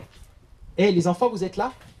Et les enfants, vous êtes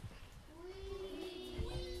là?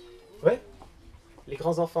 Oui. Les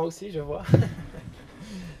grands-enfants aussi, je vois.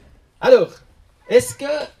 Alors,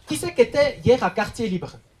 qui c'est qui était hier à Quartier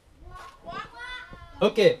Libre?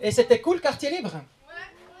 Ok, et c'était cool Quartier Libre?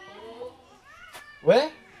 Ouais.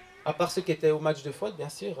 À part ceux qui étaient au match de foot, bien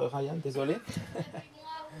sûr, Ryan, désolé.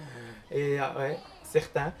 Et ouais,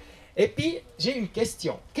 certains. Et puis, j'ai une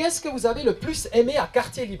question. Qu'est-ce que vous avez le plus aimé à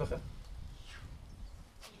Quartier Libre?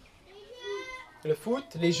 Le foot,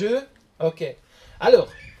 les jeux? Ok. Alors,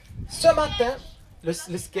 ce matin, le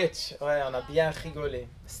sketch, ouais, on a bien rigolé.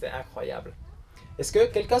 C'était incroyable. Est-ce que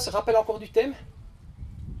quelqu'un se rappelle encore du thème?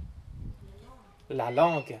 La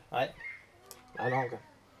langue, ouais. La langue.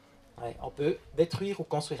 Ouais, on peut détruire ou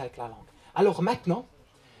construire avec la langue. Alors maintenant,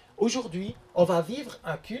 aujourd'hui, on va vivre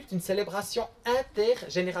un culte, une célébration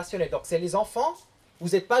intergénérationnelle. Donc c'est les enfants, vous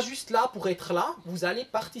n'êtes pas juste là pour être là, vous allez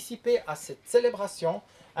participer à cette célébration,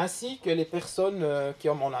 ainsi que les personnes qui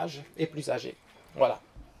ont mon âge et plus âgées. Voilà.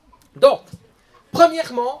 Donc,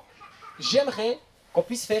 premièrement, j'aimerais qu'on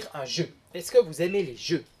puisse faire un jeu. Est-ce que vous aimez les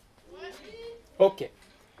jeux? Ok.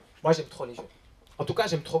 Moi, j'aime trop les jeux. En tout cas,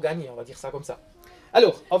 j'aime trop gagner, on va dire ça comme ça.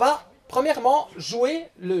 Alors, on va premièrement jouer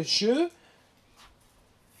le jeu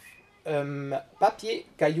papier,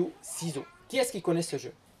 caillou, ciseaux. Qui est-ce qui connaît ce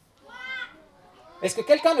jeu? Est-ce que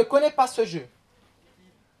quelqu'un ne connaît pas ce jeu?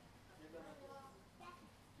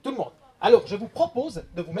 Tout le monde. Alors, je vous propose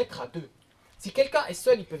de vous mettre à deux. Si quelqu'un est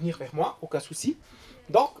seul, il peut venir vers moi, aucun souci.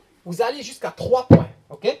 Donc, vous allez jusqu'à 3 points,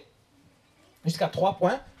 ok? Jusqu'à 3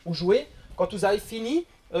 points, vous jouez. Quand vous avez fini,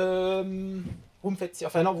 vous me faites...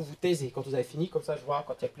 Enfin non, vous vous taisez quand vous avez fini, comme ça je vois,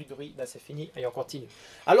 quand il n'y a plus de bruit, là c'est fini, et on continue.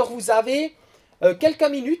 Alors vous avez quelques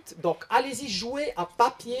minutes, donc allez-y jouer à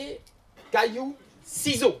papier, caillou,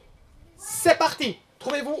 ciseaux. C'est parti.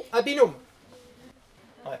 Trouvez-vous un binôme.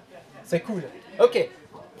 Ouais, c'est cool. Ok,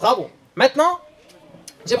 bravo. Maintenant,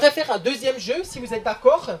 j'aimerais faire un deuxième jeu, si vous êtes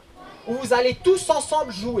d'accord, où vous allez tous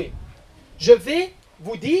ensemble jouer. Je vais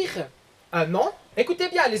vous dire un nom. Écoutez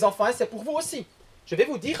bien les enfants, hein, c'est pour vous aussi. Je vais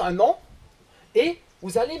vous dire un nom et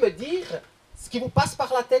vous allez me dire ce qui vous passe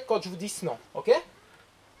par la tête quand je vous dis ce nom. Ok?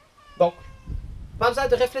 Donc, pas besoin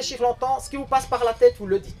de réfléchir longtemps. Ce qui vous passe par la tête, vous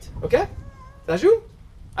le dites. Ok? Ça joue?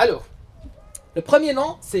 Alors, le premier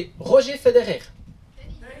nom, c'est Roger Federer.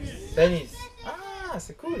 Tennis. Ah,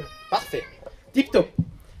 c'est cool. Parfait. Tip top.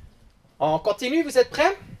 On continue, vous êtes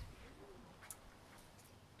prêts?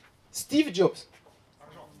 Steve Jobs.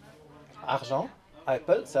 Argent.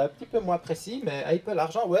 Apple, c'est un petit peu moins précis, mais Apple,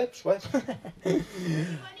 argent, ouais, chouette.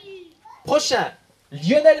 Prochain,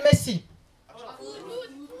 Lionel Messi.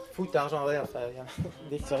 Foot, argent, ouais, enfin,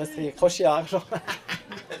 dès que tu restes accroché à argent.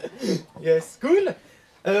 Yes, cool.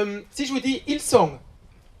 Si je vous dis Hillsong.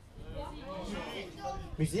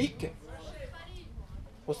 Musique.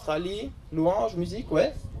 Australie, louange, musique,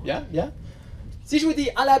 ouais, bien, bien. Si je vous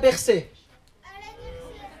dis Alain Berset.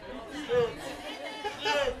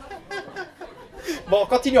 Bon,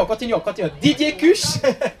 continuons. Didier Cuche.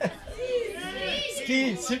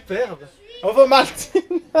 Ski, superbe. Ovo Martin.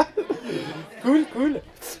 Cool.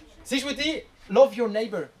 Si je vous dis Love Your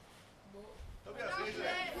Neighbor.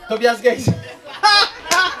 Tobias Geiser.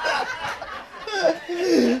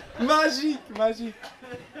 Magique.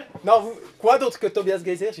 Non, quoi d'autre que Tobias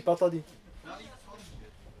Geiser? J'ai pas entendu.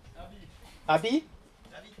 Abby?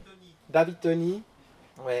 David Tony.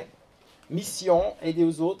 Ouais. Mission, aider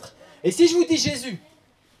aux autres. Et si je vous dis Jésus?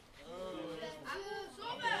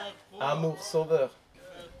 Amour, sauveur.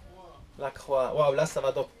 La croix. Waouh, là ça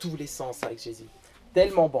va dans tous les sens avec Jésus.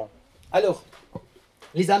 Tellement bon. Alors,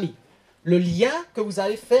 les amis, le lien que vous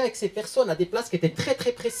avez fait avec ces personnes à des places qui étaient très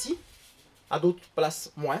très précis, à d'autres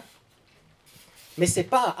places moins. Mais ce n'est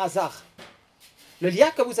pas un hasard. Le lien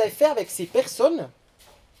que vous avez fait avec ces personnes,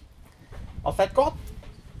 en fait,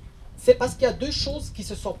 c'est parce qu'il y a deux choses qui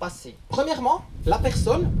se sont passées. Premièrement, la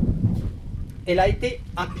personne, elle a été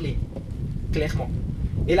appelée, clairement.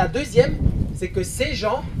 Et la deuxième, c'est que ces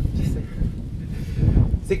gens,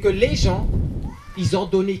 c'est que les gens, ils ont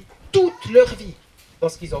donné toute leur vie dans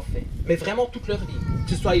ce qu'ils ont fait. Mais vraiment toute leur vie.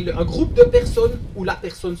 Que ce soit un groupe de personnes ou la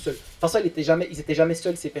personne seule. Enfin ça, ils n'étaient jamais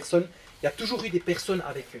seuls, ces personnes. Il y a toujours eu des personnes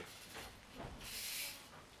avec eux.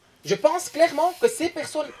 Je pense clairement que ces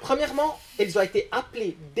personnes, premièrement, elles ont été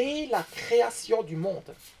appelées dès la création du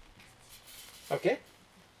monde. Ok?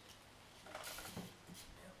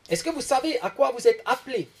 Est-ce que vous savez à quoi vous êtes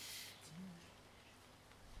appelés?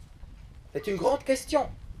 C'est une grande question.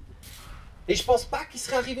 Et je ne pense pas qu'il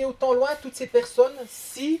serait arrivé autant loin, toutes ces personnes,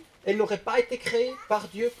 si elles n'auraient pas été créées par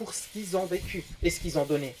Dieu pour ce qu'ils ont vécu et ce qu'ils ont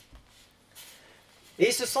donné.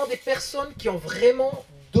 Et ce sont des personnes qui ont vraiment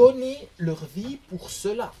donné leur vie pour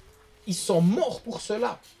cela. ils sont morts pour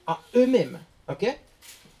cela, à eux-mêmes. Ok?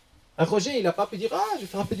 Un Roger, il n'a pas pu dire, ah, je vais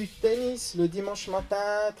faire un peu du tennis le dimanche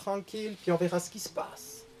matin, tranquille, puis on verra ce qui se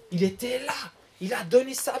passe. Il était là, il a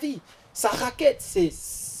donné sa vie. Sa raquette, c'est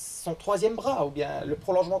son troisième bras, ou bien le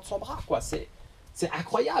prolongement de son bras, quoi. C'est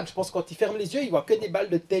incroyable. Je pense que quand il ferme les yeux, il voit que des balles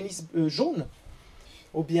de tennis jaunes,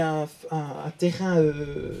 ou bien un terrain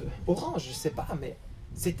orange, je sais pas, mais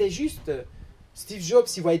c'était juste... Steve Jobs,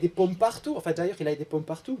 il voyait des pommes partout. Enfin, d'ailleurs, il avait des pommes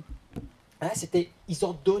partout. Hein, ils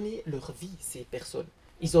ont donné leur vie, ces personnes.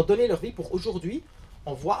 Ils ont donné leur vie pour aujourd'hui.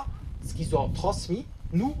 On voit ce qu'ils ont transmis.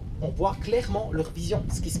 Nous, on voit clairement leur vision,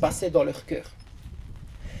 ce qui se passait dans leur cœur.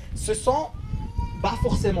 Ce sont, pas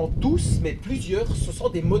forcément tous, mais plusieurs, ce sont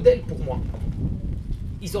des modèles pour moi.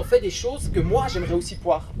 Ils ont fait des choses que moi, j'aimerais aussi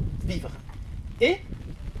pouvoir vivre. Et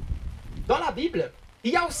dans la Bible,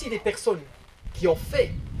 il y a aussi des personnes qui ont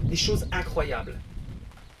fait des choses incroyables,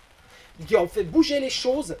 qui ont fait bouger les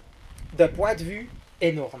choses d'un point de vue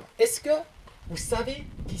énorme. Est-ce que vous savez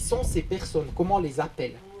qui sont ces personnes? Comment on les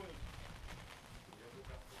appelle?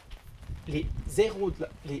 Les héros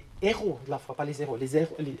de la foi, pas les héros, les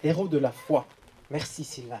héros de la foi. Merci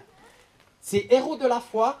Sylvain. Ces héros de la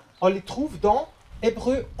foi, on les trouve dans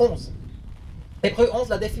Hébreux 11. Hébreux 11,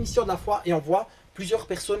 la définition de la foi, et on voit plusieurs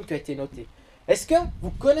personnes qui ont été notées. Est-ce que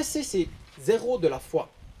vous connaissez ces héros de la foi?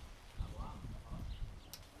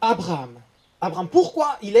 Abraham. Abraham,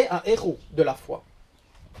 pourquoi il est un héros de la foi?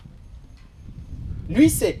 Lui,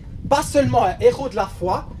 c'est pas seulement un héros de la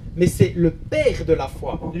foi, mais c'est le père de la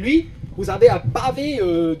foi. Lui, vous avez un pavé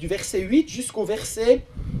du verset 8 jusqu'au verset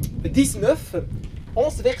 19,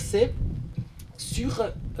 11 versets sur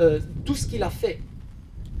tout ce qu'il a fait.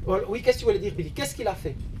 Oui, qu'est-ce que tu voulais dire, Billy? Qu'est-ce qu'il a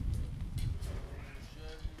fait?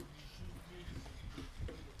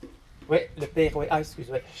 Oui, le père, oui. Ah, excuse,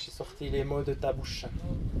 ouais, j'ai sorti les mots de ta bouche.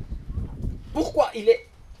 Pourquoi il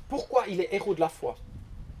est héros de la foi?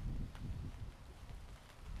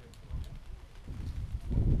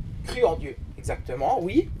 Cru en Dieu, exactement,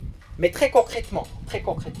 oui. Mais très concrètement,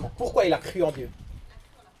 pourquoi il a cru en Dieu?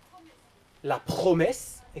 La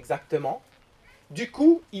promesse, exactement. Du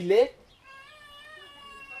coup, il est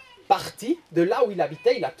parti de là où il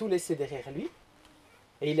habitait, il a tout laissé derrière lui.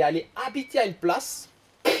 Et il est allé habiter à une place.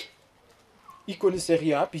 Il connaissait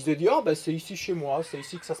rien, puis il se dit, oh, ben, c'est ici chez moi, c'est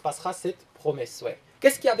ici que ça se passera, cette promesse. Ouais.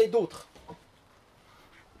 Qu'est-ce qu'il y avait d'autre?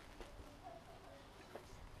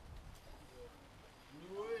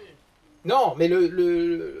 Non, mais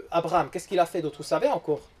Abraham, qu'est-ce qu'il a fait d'autre? Vous savez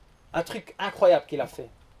encore? Un truc incroyable qu'il a fait.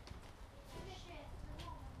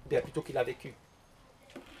 Bien plutôt qu'il a vécu.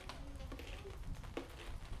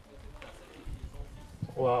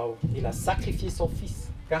 Waouh, il a sacrifié son fils,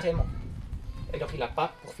 carrément. Alors il n'a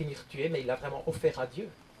pas pour finir tué, mais il l'a vraiment offert à Dieu.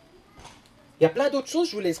 Il y a plein d'autres choses,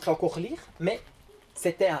 je vous laisserai encore lire, mais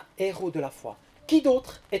c'était un héros de la foi. Qui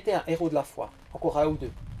d'autre était un héros de la foi? Encore un ou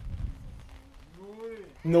deux.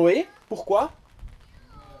 Noé, pourquoi?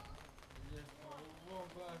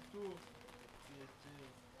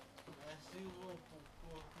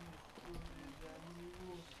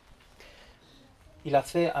 Il a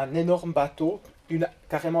fait un énorme bateau,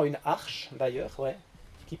 carrément une arche d'ailleurs, ouais,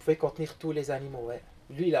 qui pouvait contenir tous les animaux. Ouais.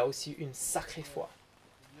 Lui, il a aussi une sacrée foi.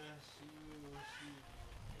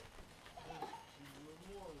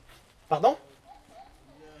 Pardon?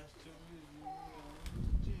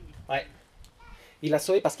 Ouais. Il a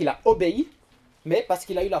sauvé parce qu'il a obéi, mais parce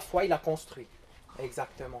qu'il a eu la foi, il a construit.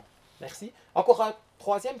 Exactement. Merci. Encore un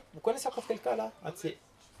troisième. Vous connaissez encore quelqu'un là?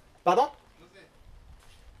 Pardon?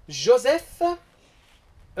 Joseph.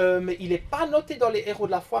 Mais il n'est pas noté dans les héros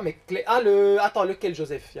de la foi. Mais attends, lequel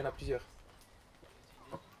Joseph? Il y en a plusieurs.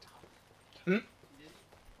 De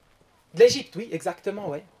l'Égypte, oui, exactement,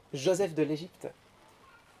 ouais. Joseph de l'Égypte.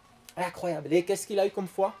 Incroyable. Et qu'est-ce qu'il a eu comme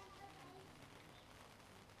foi?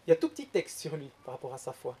 Il y a tout petit texte sur lui par rapport à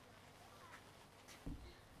sa foi.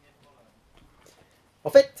 En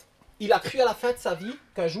fait, il a cru à la fin de sa vie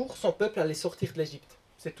qu'un jour son peuple allait sortir de l'Égypte.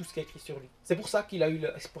 C'est tout ce qui est écrit sur lui. C'est pour ça qu'il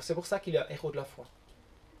est un héros de la foi.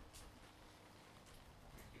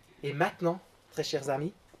 Et maintenant, très chers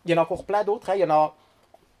amis, il y en a encore plein d'autres. Hein, il y en a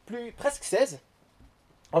presque 16.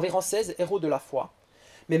 Environ 16 héros de la foi.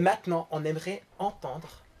 Mais maintenant, on aimerait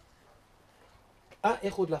entendre un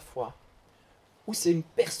héros de la foi où c'est une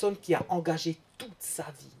personne qui a engagé toute sa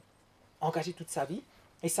vie.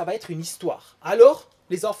 Et ça va être une histoire. Alors,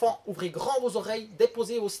 les enfants, ouvrez grand vos oreilles,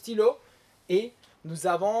 déposez vos stylos, et nous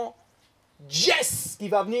avons Jess qui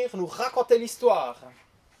va venir nous raconter l'histoire.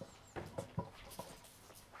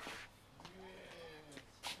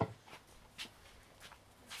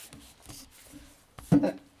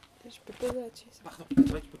 Je peux poser là-dessus. Pardon,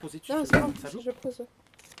 ouais, tu peux poser dessus. Non, c'est bon, ça joue. je pose.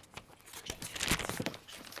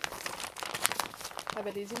 Ah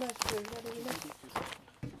bah les images, tu veux voir les images?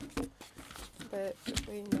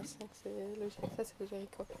 Oui, non, ça c'est le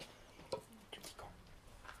Jéricho.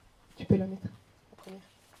 Tu peux la mettre, la première.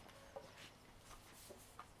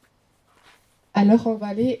 Alors on va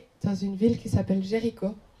aller dans une ville qui s'appelle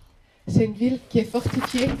Jéricho. C'est une ville qui est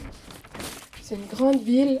fortifiée. C'est une grande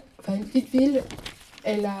ville, enfin une petite ville.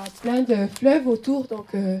 Elle a plein de fleuves autour,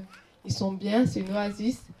 donc ils sont bien, c'est une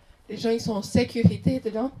oasis. Les gens, ils sont en sécurité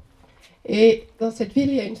dedans. Et dans cette ville,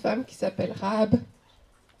 il y a une femme qui s'appelle Rahab,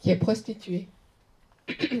 qui est prostituée.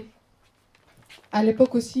 À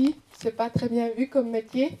l'époque aussi, c'est pas très bien vu comme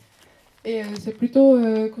métier, et c'est plutôt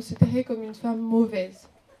considéré comme une femme mauvaise.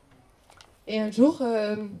 Et un jour,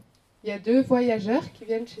 il y a 2 voyageurs qui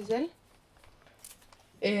viennent chez elle,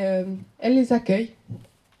 et elle les accueille.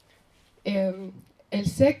 Et elle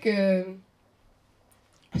sait que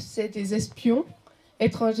c'est des espions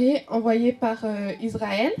étrangers envoyés par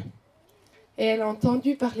Israël, et elle a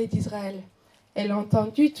entendu parler d'Israël. Elle a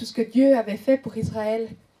entendu tout ce que Dieu avait fait pour Israël,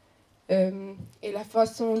 et la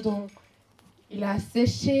façon dont il a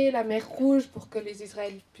séché la mer Rouge pour que les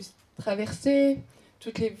Israélites puissent traverser,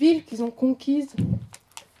 toutes les villes qu'ils ont conquises.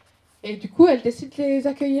 Et du coup, elle décide de les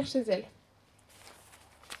accueillir chez elle.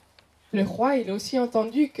 Le roi, il a aussi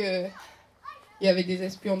entendu qu'il y avait des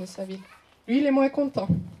espions dans sa ville. Lui, il est moins content.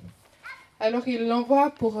 Alors, il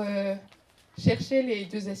l'envoie pour chercher les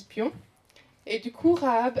 2 espions. Et du coup,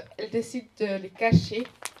 Rahab, elle décide de les cacher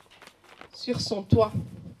sur son toit.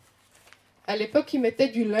 À l'époque, ils mettaient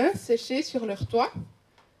du lin séché sur leur toit.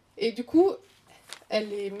 Et du coup, elle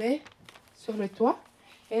les met sur le toit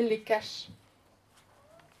et elle les cache.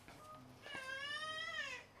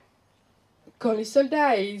 Quand les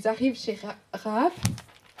soldats ils arrivent chez Rahab,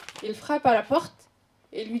 ils frappent à la porte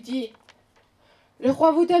et lui disent « Le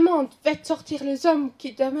roi vous demande, faites sortir les hommes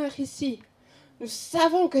qui demeurent ici. Nous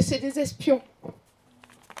savons que c'est des espions. »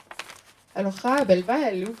 Alors Rahab,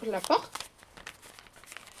 elle ouvre la porte.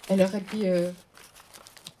 Elle leur a dit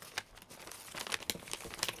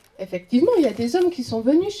effectivement, il y a des hommes qui sont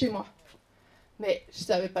venus chez moi. Mais je ne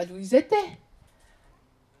savais pas d'où ils étaient.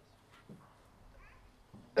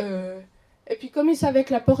 Et puis comme ils savaient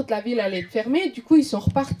que la porte de la ville allait être fermée, du coup ils sont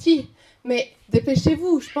repartis. Mais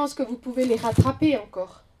dépêchez-vous, je pense que vous pouvez les rattraper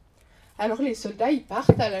encore. Alors les soldats, ils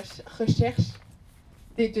partent à la recherche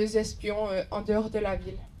des 2 espions en dehors de la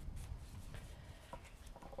ville.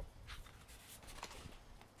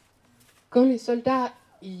 Quand les soldats,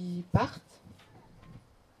 ils partent...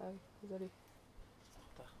 Ah oui, désolé.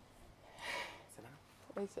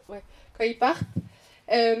 Ouais. Quand ils partent,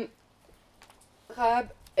 Rahab,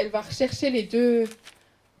 elle va rechercher les deux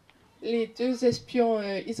espions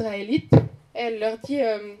israélites. Et elle leur dit...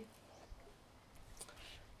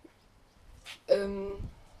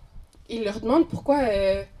 il leur demande pourquoi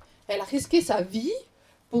elle a risqué sa vie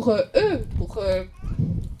pour eux.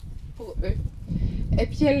 Et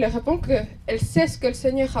puis elle leur répond qu'elle sait ce que le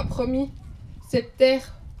Seigneur a promis, cette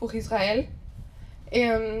terre pour Israël, et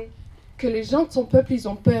que les gens de son peuple, ils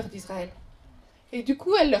ont peur d'Israël. Et du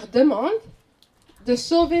coup, elle leur demande de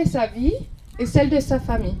sauver sa vie et celle de sa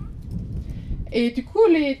famille. Et du coup,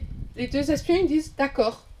 les 2 espions, ils disent «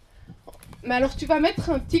 D'accord, mais alors tu vas mettre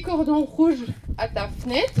un petit cordon rouge à ta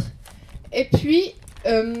fenêtre, et puis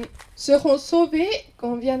seront sauvés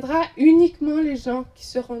quand viendra uniquement les gens qui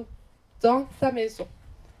seront dans ta maison. »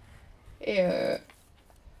 Et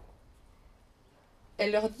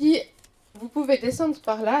elle leur dit, vous pouvez descendre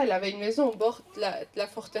par là. Elle avait une maison au bord de la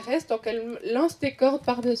forteresse, donc elle lance des cordes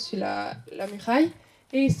par-dessus la muraille,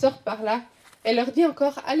 et ils sortent par là. Elle leur dit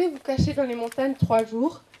encore, allez vous cacher dans les montagnes 3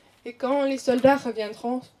 jours, et quand les soldats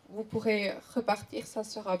reviendront, vous pourrez repartir, ça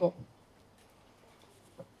sera bon.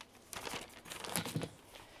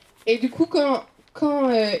 Et du coup, quand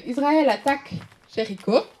Israël attaque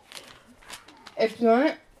Jéricho, eh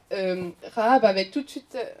bien, Rahab avait tout de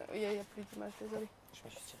suite... Il n'y a plus d'image, désolé. Je me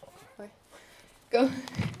suis tiré. Ouais.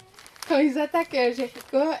 Quand ils attaquent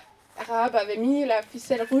Jéricho, Rahab avait mis la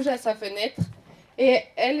ficelle rouge à sa fenêtre, et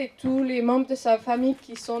elle et tous les membres de sa famille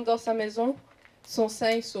qui sont dans sa maison sont sains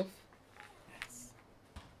et saufs.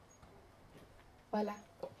 Voilà.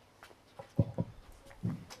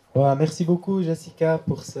 Ouais, merci beaucoup, Jessica,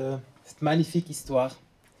 pour cette magnifique histoire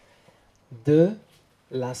de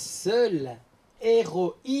la seule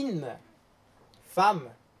héroïne femme.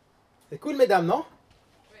 C'est cool, mesdames, non?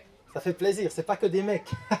 Ça fait plaisir, c'est pas que des mecs.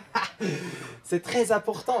 C'est très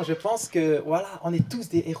important. Je pense que, voilà, on est tous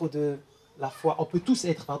des héros de la foi. On peut tous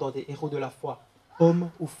être, des héros de la foi, hommes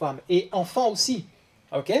ou femmes, et enfants aussi.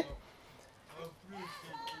 Ok?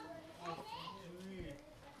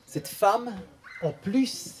 Cette femme, en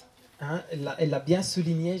plus, Hein, elle l'a bien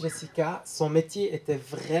souligné, Jessica, son métier était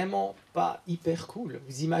vraiment pas hyper cool.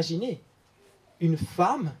 Vous imaginez, une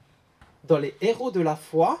femme dans les héros de la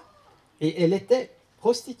foi, et elle était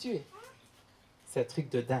prostituée. C'est un truc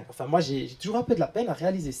de dingue. Enfin, moi, j'ai toujours un peu de la peine à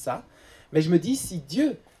réaliser ça, mais je me dis, si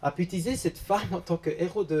Dieu a pu utiliser cette femme en tant que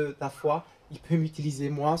héros de la foi, il peut m'utiliser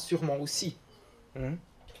moi, sûrement aussi.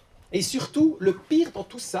 Et surtout, le pire dans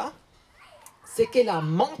tout ça, c'est qu'elle a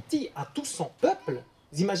menti à tout son peuple.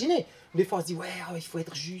 Vous imaginez, des fois on se dit, ouais, il faut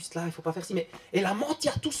être juste là, il ne faut pas faire ci, mais elle a menti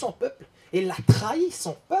à tout son peuple, elle a trahi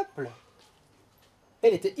son peuple.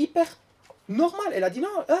 Elle était hyper normale, elle a dit, non,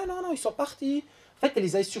 non, ils sont partis. En fait, elle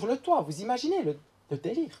les a eu sur le toit, vous imaginez le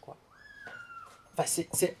délire, quoi. Enfin,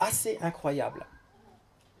 c'est assez incroyable.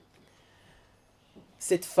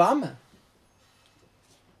 Cette femme,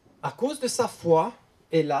 à cause de sa foi,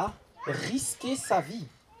 elle a risqué sa vie.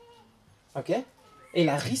 Ok? Elle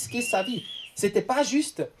a risqué sa vie. C'était pas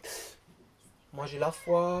juste, moi j'ai la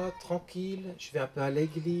foi, tranquille, je vais un peu à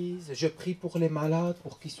l'église, je prie pour les malades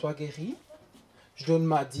pour qu'ils soient guéris, je donne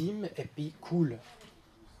ma dîme et puis cool.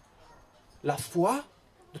 La foi,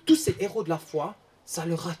 de tous ces héros de la foi, ça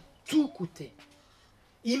leur a tout coûté.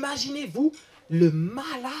 Imaginez-vous le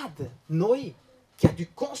malade Noé qui a dû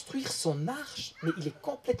construire son arche, mais il est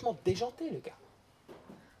complètement déjanté, le gars.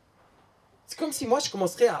 C'est comme si moi je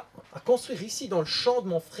commencerais à construire ici dans le champ de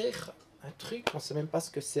mon frère un truc, on ne sait même pas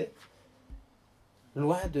ce que c'est,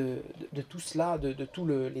 loin de tout cela, de tous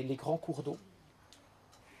les grands cours d'eau.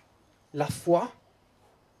 La foi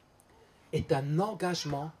est un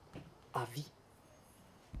engagement à vie.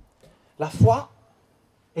 La foi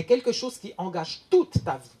est quelque chose qui engage toute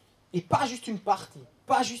ta vie, et pas juste une partie,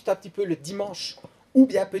 pas juste un petit peu le dimanche, ou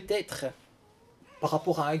bien peut-être par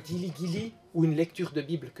rapport à un guili-guili ou une lecture de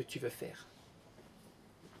Bible que tu veux faire.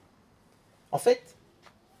 En fait,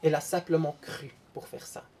 elle a simplement cru pour faire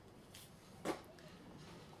ça.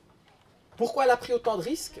 Pourquoi elle a pris autant de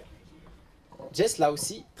risques? Jess l'a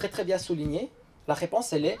aussi très très bien souligné. La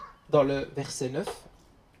réponse, elle est dans le verset 9,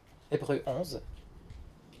 Hébreux 11.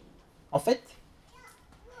 En fait,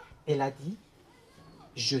 elle a dit,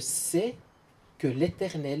 je sais que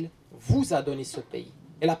l'Éternel vous a donné ce pays.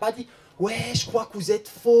 Elle n'a pas dit, ouais, je crois que vous êtes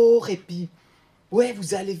forts, et puis, ouais,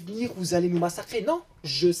 vous allez venir, vous allez nous massacrer. Non,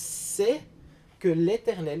 je sais que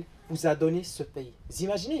l'Éternel vous a donné ce pays. Vous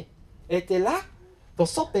imaginez? Elle était là, dans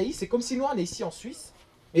son pays, c'est comme si nous, on est ici en Suisse,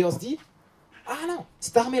 et on se dit, ah non,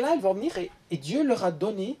 cette armée-là, elle va venir, et Dieu leur a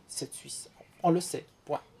donné cette Suisse. On le sait,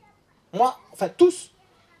 point. Moi, enfin tous,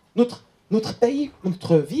 notre pays,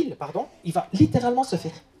 notre ville, pardon, il va littéralement se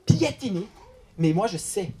faire piétiner, mais moi je le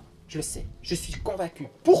sais, je suis convaincu.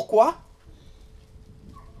 Pourquoi?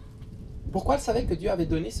 Pourquoi elle savait que Dieu avait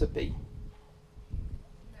donné ce pays?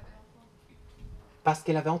 Parce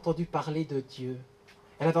qu'elle avait entendu parler de Dieu.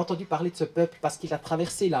 Elle avait entendu parler de ce peuple parce qu'il a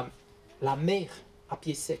traversé la mer à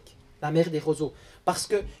pied sec, la mer des roseaux. Parce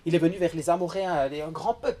qu'il est venu vers les Amoréens, un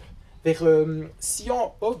grand peuple, vers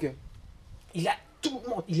Sion, Og. Il a tout le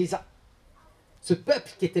monde, il les a. Ce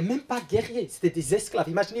peuple qui n'était même pas guerrier, c'était des esclaves.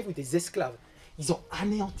 Imaginez-vous des esclaves. Ils ont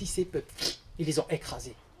anéanti ces peuples. Ils les ont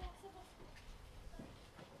écrasés.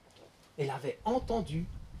 Elle avait entendu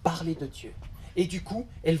parler de Dieu. Et du coup,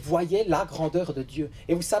 elle voyait la grandeur de Dieu.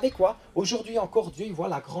 Et vous savez quoi? Aujourd'hui encore, Dieu il voit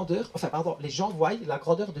la grandeur, les gens voient la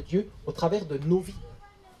grandeur de Dieu au travers de nos vies.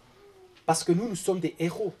 Parce que nous sommes des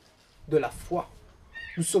héros de la foi.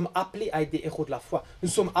 Nous sommes appelés à être des héros de la foi. Nous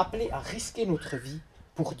sommes appelés à risquer notre vie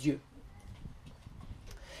pour Dieu.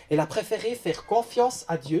 Elle a préféré faire confiance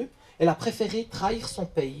à Dieu. Elle a préféré trahir son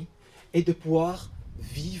pays et de pouvoir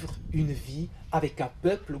vivre une vie avec un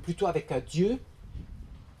peuple, ou plutôt avec un Dieu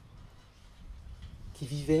qui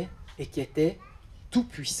vivait et qui était tout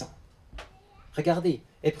puissant. Regardez,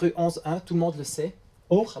 Hébreux 11.1, tout le monde le sait.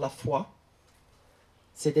 Or, la foi,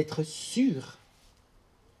 c'est d'être sûr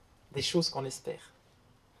des choses qu'on espère.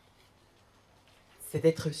 C'est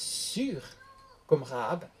d'être sûr, comme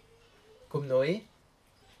Rahab, comme Noé,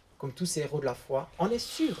 comme tous ces héros de la foi. On est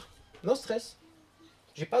sûr, no stress.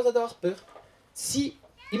 J'ai pas besoin d'avoir peur.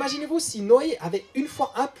 Imaginez-vous si Noé avait une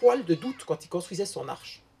fois un poil de doute quand il construisait son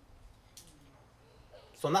arche.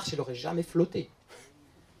 Son arche, il n'aurait jamais flotté.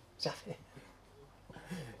 Jamais.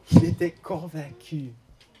 Il était convaincu.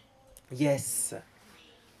 Yes.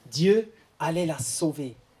 Dieu allait la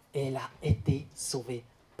sauver. Et elle a été sauvée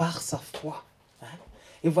par sa foi.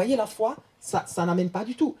 Et vous voyez, la foi, ça n'amène pas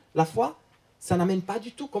du tout. La foi, ça n'amène pas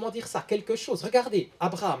du tout, comment dire ça, quelque chose. Regardez,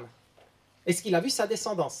 Abraham. Est-ce qu'il a vu sa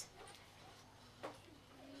descendance?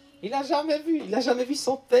 Il n'a jamais vu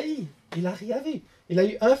son pays. Il n'a rien vu. Il a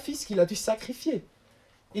eu un fils qu'il a dû sacrifier.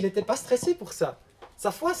 Il n'était pas stressé pour ça.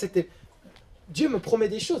 Sa foi, c'était... Dieu me promet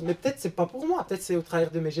des choses, mais peut-être c'est pas pour moi, peut-être c'est au travers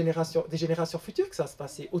de des générations futures que ça va se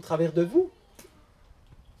passer, au travers de vous.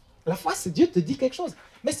 La foi, c'est Dieu te dit quelque chose.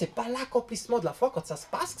 Mais ce n'est pas l'accomplissement de la foi quand ça se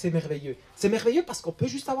passe que c'est merveilleux. C'est merveilleux parce qu'on peut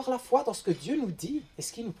juste avoir la foi dans ce que Dieu nous dit et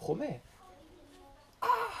ce qu'il nous promet. Ah,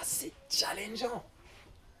 c'est challengeant.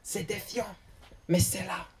 C'est défiant. Mais c'est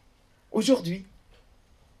là. Aujourd'hui.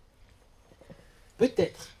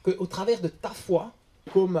 Peut-être qu'au travers de ta foi,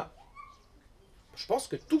 comme je pense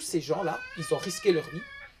que tous ces gens-là, ils ont risqué leur vie,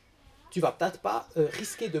 tu vas peut-être pas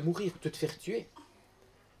risquer de mourir, de te faire tuer.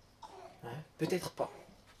 Hein? Peut-être pas.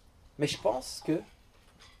 Mais je pense que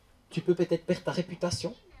tu peux peut-être perdre ta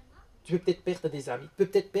réputation, tu peux peut-être perdre des amis, tu peux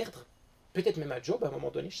peut-être perdre, peut-être même un job à un moment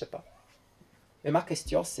donné, je ne sais pas. Mais ma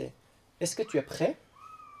question c'est, est-ce que tu es prêt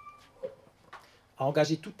à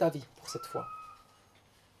engager toute ta vie pour cette foi?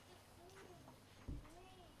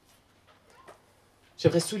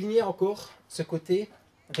 J'aimerais souligner encore ce côté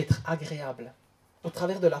d'être agréable. Au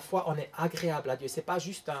travers de la foi, on est agréable à Dieu. Ce n'est pas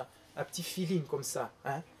juste un petit feeling comme ça.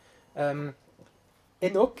 Hein?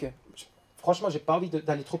 Enoch, franchement, je n'ai pas envie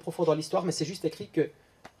d'aller trop profond dans l'histoire, mais c'est juste écrit que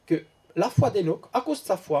la foi d'Enoch, à cause de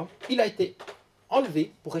sa foi, il a été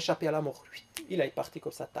enlevé pour échapper à la mort. Il est parti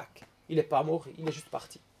comme ça, tac. Il n'est pas mort, il est juste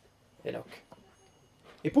parti. Enoch.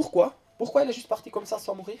 Et pourquoi? Pourquoi il est juste parti comme ça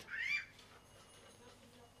sans mourir?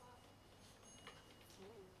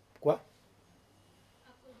 Pourquoi?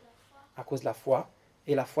 À cause de la foi.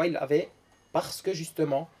 Et la foi, il avait, parce que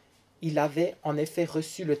justement, il avait en effet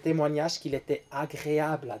reçu le témoignage qu'il était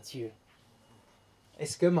agréable à Dieu.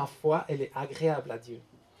 Est-ce que ma foi, elle est agréable à Dieu?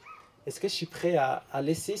 Est-ce que je suis prêt à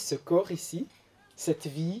laisser ce corps ici, cette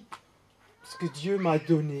vie, ce que Dieu m'a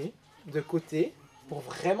donné de côté, pour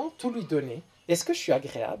vraiment tout lui donner? Est-ce que je suis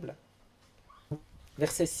agréable?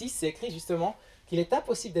 Verset 6, c'est écrit justement qu'il est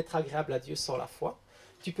impossible d'être agréable à Dieu sans la foi.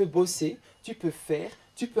 Tu peux bosser, tu peux faire,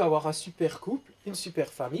 tu peux avoir un super couple, une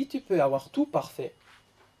super famille, tu peux avoir tout parfait.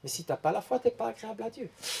 Mais si tu n'as pas la foi, tu n'es pas agréable à Dieu.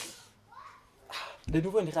 De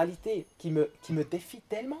nouveau, une réalité qui me défie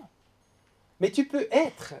tellement. Mais tu peux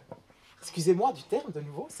être, excusez-moi du terme de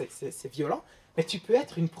nouveau, c'est violent, mais tu peux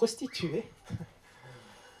être une prostituée,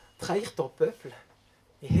 trahir ton peuple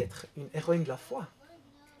et être une héroïne de la foi.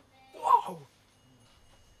 Wow!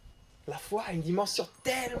 La foi a une dimension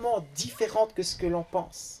tellement différente que ce que l'on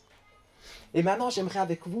pense. Et maintenant, j'aimerais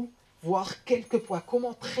avec vous voir quelques points,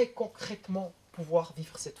 comment très concrètement pouvoir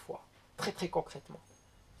vivre cette foi. Très très concrètement.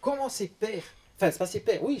 Comment ces pères, enfin c'est pas ces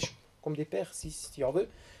pères, oui, comme des pères si tu en veux,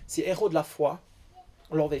 ces héros de la foi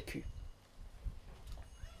l'ont vécu.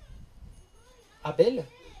 Abel,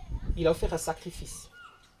 il a offert un sacrifice.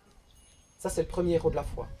 Ça c'est le premier héros de la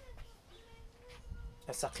foi.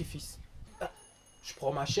 Un sacrifice. Ah, je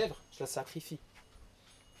prends ma chèvre, je la sacrifie.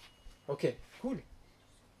 Ok, cool.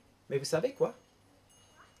 Mais vous savez quoi?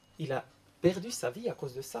 Il a perdu sa vie à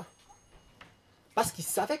cause de ça. Parce qu'il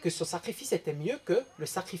savait que son sacrifice était mieux que le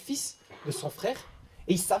sacrifice de son frère.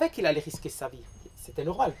 Et il savait qu'il allait risquer sa vie. C'était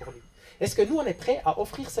normal pour lui. Est-ce que nous, on est prêts à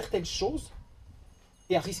offrir certaines choses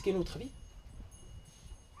et à risquer notre vie?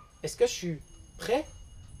 Est-ce que je suis prêt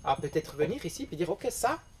à peut-être venir ici et dire, ok,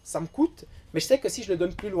 ça me coûte, mais je sais que si je le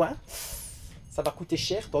donne plus loin, ça va coûter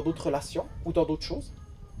cher dans d'autres relations ou dans d'autres choses.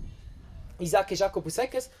 Isaac et Jacob, vous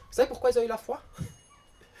savez pourquoi ils ont eu la foi?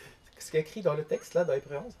 Ce qui est écrit dans le texte, là, dans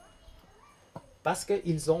Hébreux 11. Parce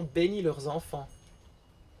qu'ils ont béni leurs enfants.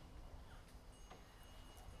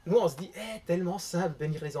 Nous, on se dit, tellement simple,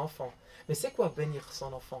 bénir les enfants. Mais c'est quoi bénir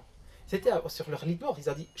son enfant? C'était sur leur lit de mort, ils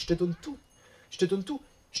ont dit, je te donne tout. Je te donne tout.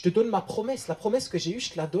 Je te donne ma promesse. La promesse que j'ai eue,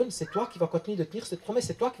 je te la donne. C'est toi qui vas continuer de tenir cette promesse.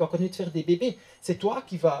 C'est toi qui vas continuer de faire des bébés. C'est toi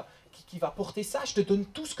qui va porter ça. Je te donne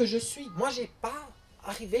tout ce que je suis. Moi, je n'ai pas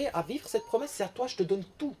arrivé à vivre cette promesse. C'est à toi, je te donne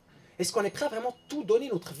tout. Est-ce qu'on est prêt à vraiment tout donner,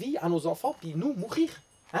 notre vie, à nos enfants, puis nous, mourir?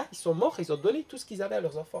 Hein? Ils sont morts, ils ont donné tout ce qu'ils avaient à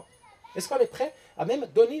leurs enfants. Est-ce qu'on est prêt à même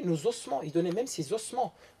donner nos ossements? Ils donnaient même ses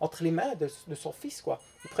ossements entre les mains de son fils, quoi.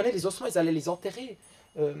 Ils prenaient les ossements, ils allaient les enterrer.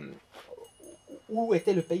 Où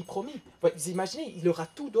était le pays promis? Vous imaginez, il leur a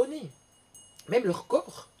tout donné. Même leur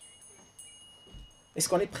corps. Est-ce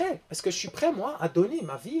qu'on est prêt? Est-ce que je suis prêt, moi, à donner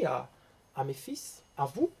ma vie à mes fils, à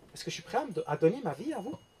vous? Est-ce que je suis prêt à donner ma vie à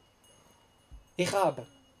vous? Et Rahab,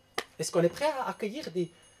 est-ce qu'on est prêt à accueillir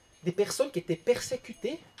des personnes qui étaient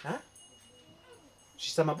persécutées, hein?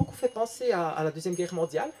 Ça m'a beaucoup fait penser à la Deuxième Guerre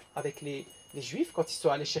mondiale, avec les Juifs, quand ils sont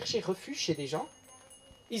allés chercher refuge chez des gens.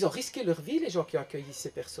 Ils ont risqué leur vie, les gens qui ont accueilli ces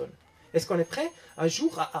personnes. Est-ce qu'on est prêt un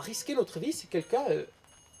jour à risquer notre vie si quelqu'un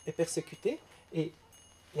est persécuté et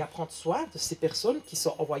à prendre soin de ces personnes qui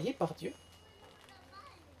sont envoyées par Dieu?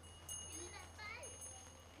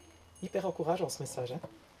 Hyper encourageant ce message. Hein?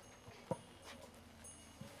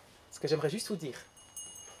 Ce que j'aimerais juste vous dire,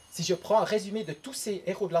 si je prends un résumé de tous ces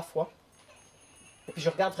héros de la foi, et puis je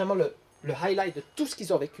regarde vraiment le highlight de tout ce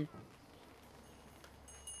qu'ils ont vécu,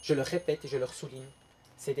 je le répète et je leur souligne,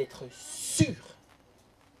 c'est d'être sûr.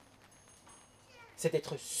 C'est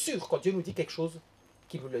d'être sûr quand Dieu nous dit quelque chose,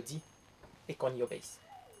 qu'il nous le dit et qu'on y obéisse.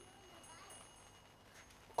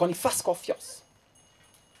 Qu'on y fasse confiance.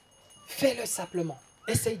 Fais-le simplement.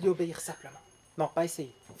 Essaye d'y obéir simplement. Non, pas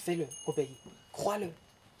essayer. Fais-le, obéis. Crois-le.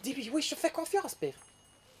 Dis-lui, oui, je te fais confiance, Père.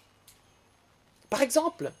 Par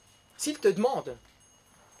exemple, s'il te demande,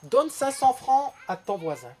 donne 500 francs à ton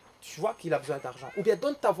voisin, tu vois qu'il a besoin d'argent, ou bien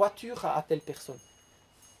donne ta voiture à telle personne.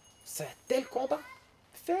 C'est un tel combat.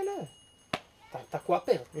 Fais-le. T'as quoi à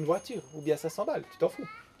perdre? Une voiture, ou bien 500 balles, tu t'en fous.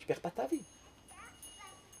 Tu perds pas ta vie.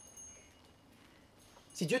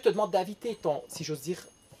 Si Dieu te demande d'inviter ton, si j'ose dire,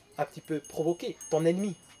 un petit peu provoquer, ton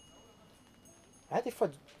ennemi, hein, des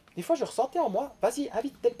fois je ressentais en moi, vas-y,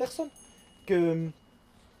 invite telle personne que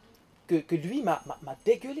lui m'a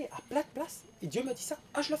dégueulé à plein de places, et Dieu me dit ça,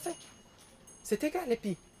 ah je le fais. C'est égal, et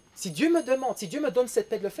puis, si Dieu me demande, si Dieu me donne cette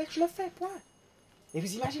paix de le faire, je le fais, point. Et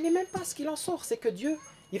vous imaginez même pas ce qu'il en sort, c'est que Dieu,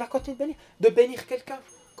 il va continuer de bénir quelqu'un.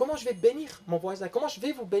 Comment je vais bénir mon voisin? Comment je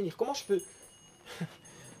vais vous bénir? Comment je peux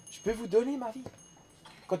vous donner ma vie?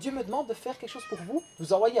 Quand Dieu me demande de faire quelque chose pour vous,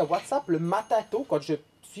 vous envoyez un WhatsApp le matin tôt, quand je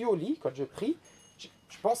suis au lit, quand je prie,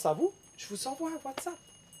 je pense à vous, je vous envoie un WhatsApp.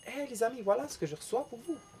 Hé les amis, voilà ce que je reçois pour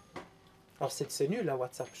vous. Alors c'est nul un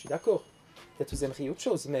WhatsApp, je suis d'accord. Peut-être vous aimeriez autre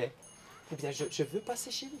chose, mais eh bien, je veux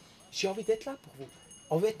passer chez vous. J'ai envie d'être là pour vous.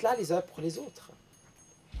 On veut être là les uns pour les autres.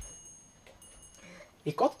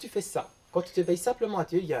 Et quand tu fais ça, quand tu t'obéis simplement à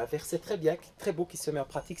Dieu, il y a un verset très bien, très beau qui se met en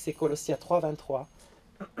pratique, c'est Colossiens 3, 23.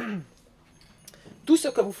 Tout ce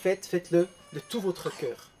que vous faites, faites-le de tout votre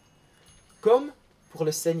cœur, comme pour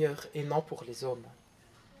le Seigneur et non pour les hommes.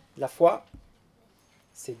 La foi,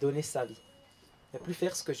 c'est donner sa vie. Ne plus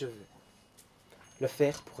faire ce que je veux. Le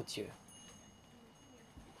faire pour Dieu.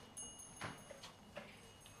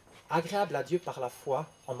 Agréable à Dieu par la foi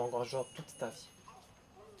en engageant toute ta vie.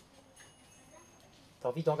 Tu as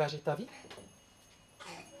envie d'engager ta vie?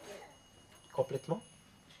 Complètement?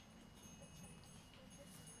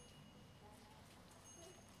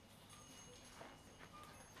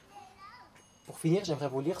 Pour finir, j'aimerais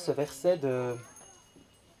vous lire ce verset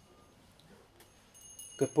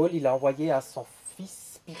que Paul il a envoyé à son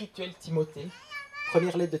fils spirituel Timothée.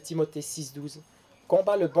 Première lettre de Timothée 6, 12.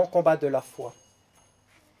 Combat le bon combat de la foi.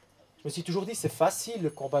 Je me suis toujours dit, c'est facile le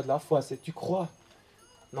combat de la foi, c'est tu crois.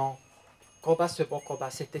 Non, combat ce bon combat,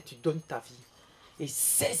 c'était tu donnes ta vie. Et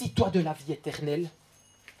saisis-toi de la vie éternelle.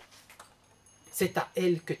 C'est à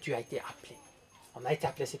elle que tu as été appelé. On a été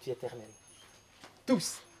appelé à cette vie éternelle.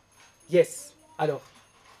 Tous. Yes. Alors,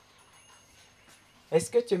 est-ce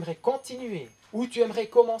que tu aimerais continuer ou tu aimerais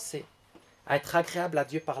commencer à être agréable à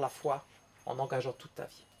Dieu par la foi en engageant toute ta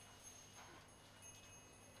vie?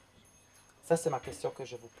 Ça, c'est ma question que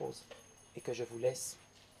je vous pose et que je vous laisse.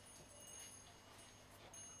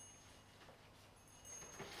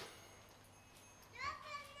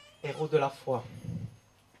 Héros de la foi,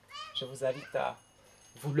 je vous invite à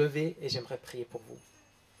vous lever et j'aimerais prier pour vous.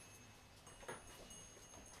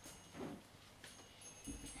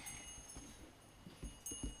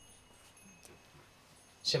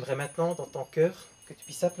 J'aimerais maintenant, dans ton cœur, que tu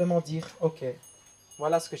puisses simplement dire, ok,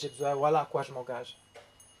 voilà ce que j'ai besoin, voilà à quoi je m'engage.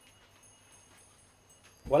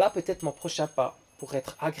 Voilà peut-être mon prochain pas pour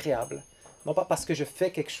être agréable, non pas parce que je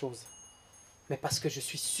fais quelque chose, mais parce que je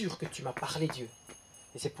suis sûr que tu m'as parlé, Dieu.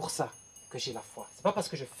 Et c'est pour ça que j'ai la foi. C'est pas parce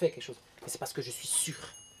que je fais quelque chose, mais c'est parce que je suis sûr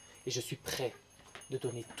et je suis prêt de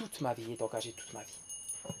donner toute ma vie et d'engager toute ma vie.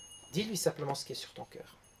 Dis-lui simplement ce qui est sur ton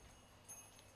cœur.